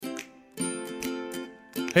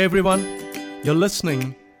Hey everyone, you're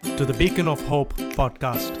listening to the Beacon of Hope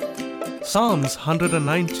podcast. Psalms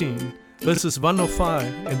 119 verses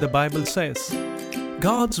 105 in the Bible says,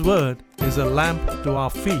 God's word is a lamp to our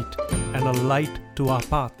feet and a light to our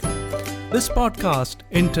path. This podcast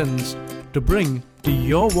intends to bring to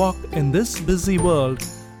your walk in this busy world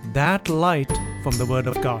that light from the word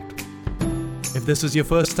of God. If this is your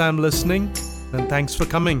first time listening, then thanks for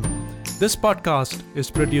coming. This podcast is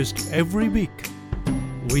produced every week.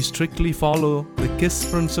 We strictly follow the KISS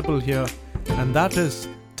principle here, and that is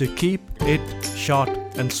to keep it short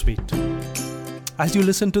and sweet. As you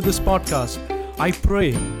listen to this podcast, I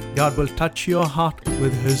pray God will touch your heart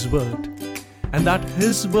with His word, and that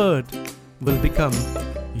His word will become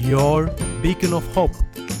your beacon of hope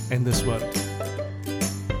in this world.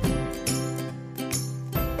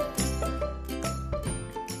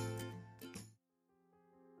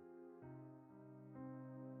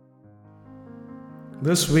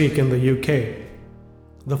 This week in the UK,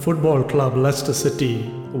 the football club Leicester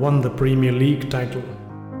City won the Premier League title.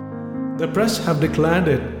 The press have declared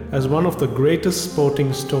it as one of the greatest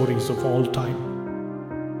sporting stories of all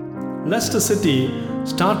time. Leicester City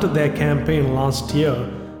started their campaign last year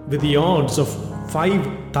with the odds of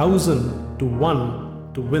 5,000 to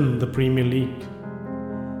 1 to win the Premier League.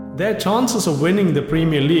 Their chances of winning the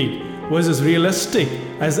Premier League was as realistic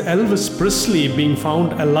as Elvis Presley being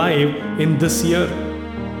found alive in this year.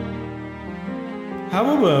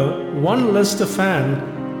 However, one Leicester fan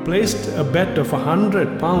placed a bet of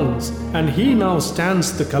 £100 and he now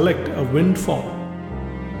stands to collect a windfall.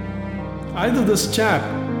 Either this chap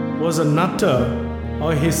was a nutter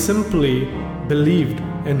or he simply believed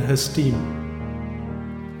in his team.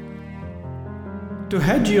 To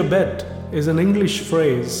hedge your bet is an English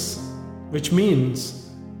phrase which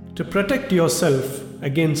means to protect yourself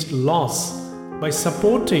against loss by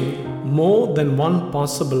supporting more than one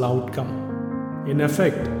possible outcome. In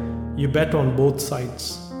effect, you bet on both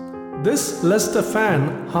sides. This Leicester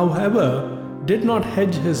fan, however, did not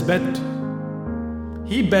hedge his bet.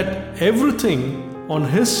 He bet everything on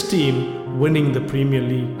his team winning the Premier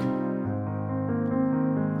League.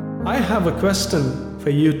 I have a question for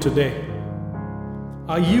you today.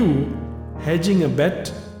 Are you hedging a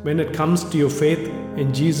bet when it comes to your faith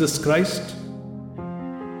in Jesus Christ?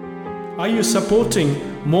 Are you supporting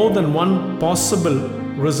more than one possible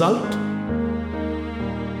result?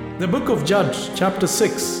 The book of Judges, chapter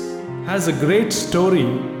 6, has a great story,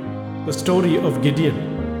 the story of Gideon.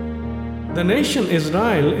 The nation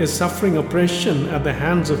Israel is suffering oppression at the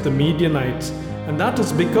hands of the Midianites, and that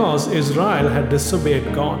is because Israel had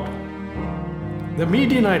disobeyed God. The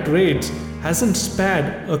Midianite raids hasn't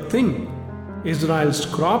spared a thing. Israel's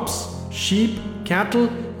crops, sheep, cattle,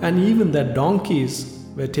 and even their donkeys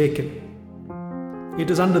were taken.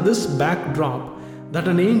 It is under this backdrop that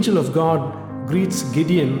an angel of God greets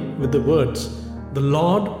Gideon with the words, "The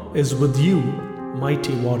Lord is with you,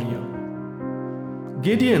 mighty warrior."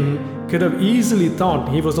 Gideon could have easily thought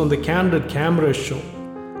he was on the Candid Camera show.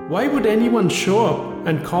 Why would anyone show up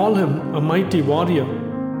and call him a mighty warrior?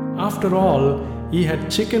 After all, he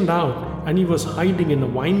had chickened out and he was hiding in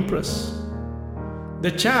a wine press.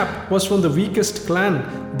 The chap was from the weakest clan,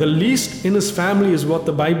 the least in his family is what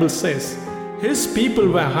the Bible says. His people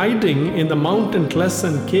were hiding in the mountain clefts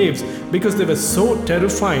and caves because they were so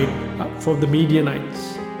terrified for the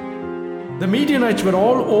Midianites. The Midianites were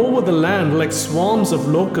all over the land like swarms of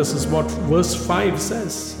locusts, is what verse 5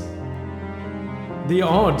 says. The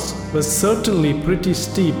odds were certainly pretty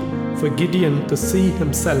steep for Gideon to see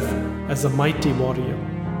himself as a mighty warrior.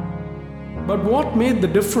 But what made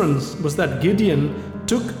the difference was that Gideon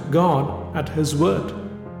took God at His word.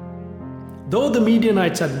 Though the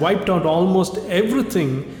Midianites had wiped out almost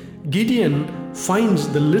everything, Gideon finds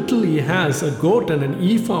the little he has, a goat and an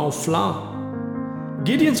ephah of flour.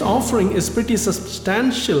 Gideon's offering is pretty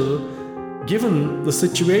substantial given the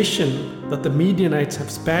situation that the Midianites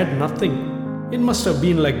have spared nothing. It must have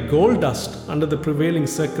been like gold dust under the prevailing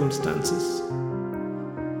circumstances.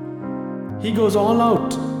 He goes all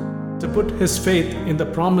out to put his faith in the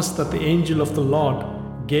promise that the angel of the Lord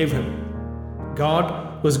gave him. God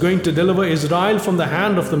was going to deliver Israel from the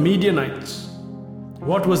hand of the Midianites.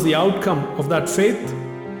 What was the outcome of that faith?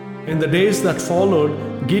 In the days that followed,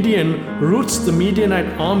 Gideon routs the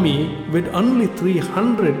Midianite army with only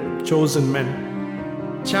 300 chosen men.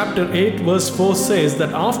 Chapter 8 verse 4 says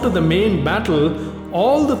that after the main battle,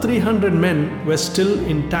 all the 300 men were still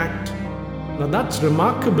intact. Now that's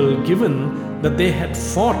remarkable given that they had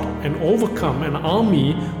fought and overcome an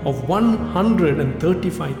army of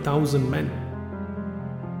 135,000 men.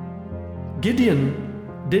 Gideon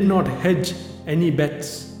did not hedge any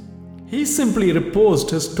bets. He simply reposed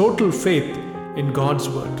his total faith in God's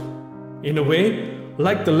word. In a way,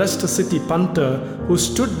 like the Leicester City punter who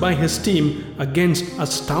stood by his team against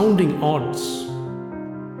astounding odds.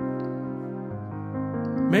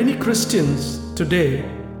 Many Christians today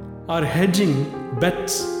are hedging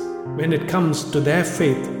bets when it comes to their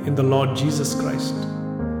faith in the Lord Jesus Christ.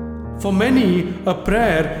 For many, a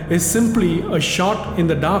prayer is simply a shot in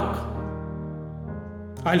the dark.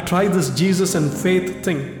 I'll try this Jesus and faith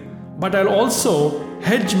thing, but I'll also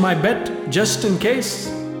hedge my bet just in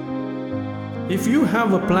case. If you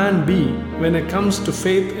have a plan B when it comes to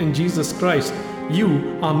faith in Jesus Christ,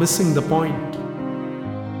 you are missing the point.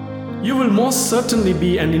 You will most certainly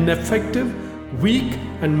be an ineffective, weak,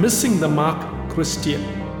 and missing the mark Christian.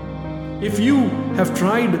 If you have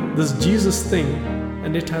tried this Jesus thing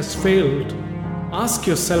and it has failed, ask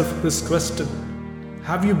yourself this question: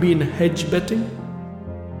 have you been hedge betting?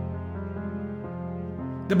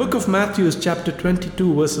 The book of Matthew, chapter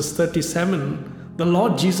 22, verses 37, the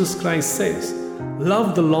Lord Jesus Christ says,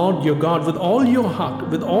 "Love the Lord your God with all your heart,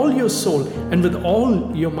 with all your soul, and with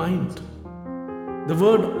all your mind." The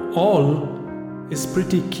word all is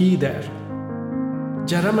pretty key there.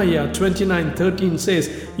 Jeremiah 29:13 says,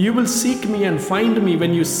 "You will seek me and find me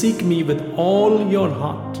when you seek me with all your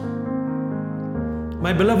heart."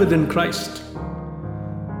 My beloved in Christ,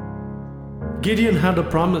 Gideon had a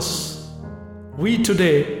promise. We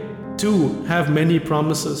today too have many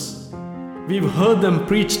promises. We've heard them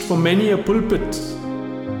preached from many a pulpit,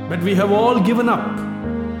 but we have all given up.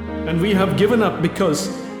 And we have given up because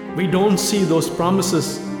we don't see those promises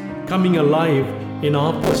coming alive in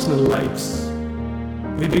our personal lives.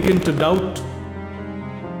 We begin to doubt.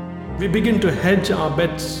 We begin to hedge our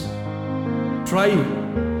bets. Try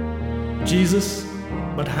Jesus,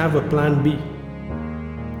 but have a plan B.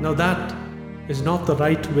 Now that is not the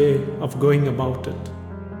right way of going about it.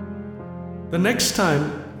 The next time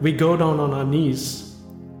we go down on our knees,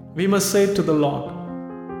 we must say to the Lord,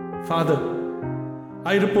 "Father,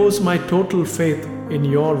 I repose my total faith in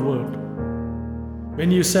your word.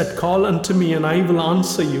 When you said, 'Call unto me and I will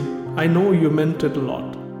answer you,' I know you meant it,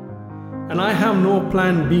 Lord. And I have no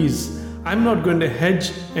plan Bs. I'm not going to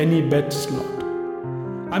hedge any bets, Lord.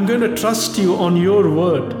 I'm going to trust you on your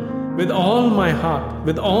word with all my heart,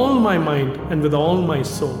 with all my mind, and with all my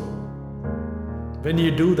soul." When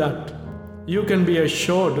you do that, you can be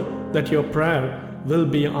assured that your prayer will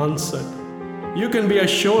be answered. You can be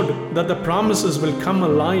assured that the promises will come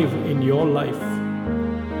alive in your life.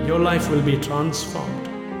 Your life will be transformed.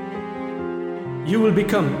 You will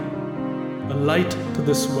become a light to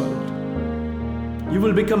this world. You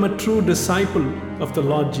will become a true disciple of the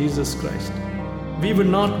Lord Jesus Christ. We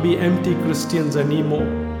will not be empty Christians anymore.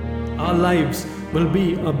 Our lives will be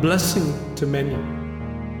a blessing to many.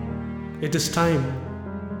 It is time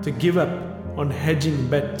to give up on hedging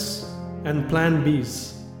bets and plan Bs.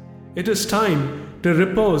 It is time to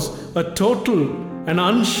repose a total and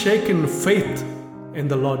unshaken faith in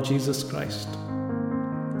the Lord Jesus Christ.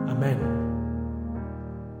 Amen.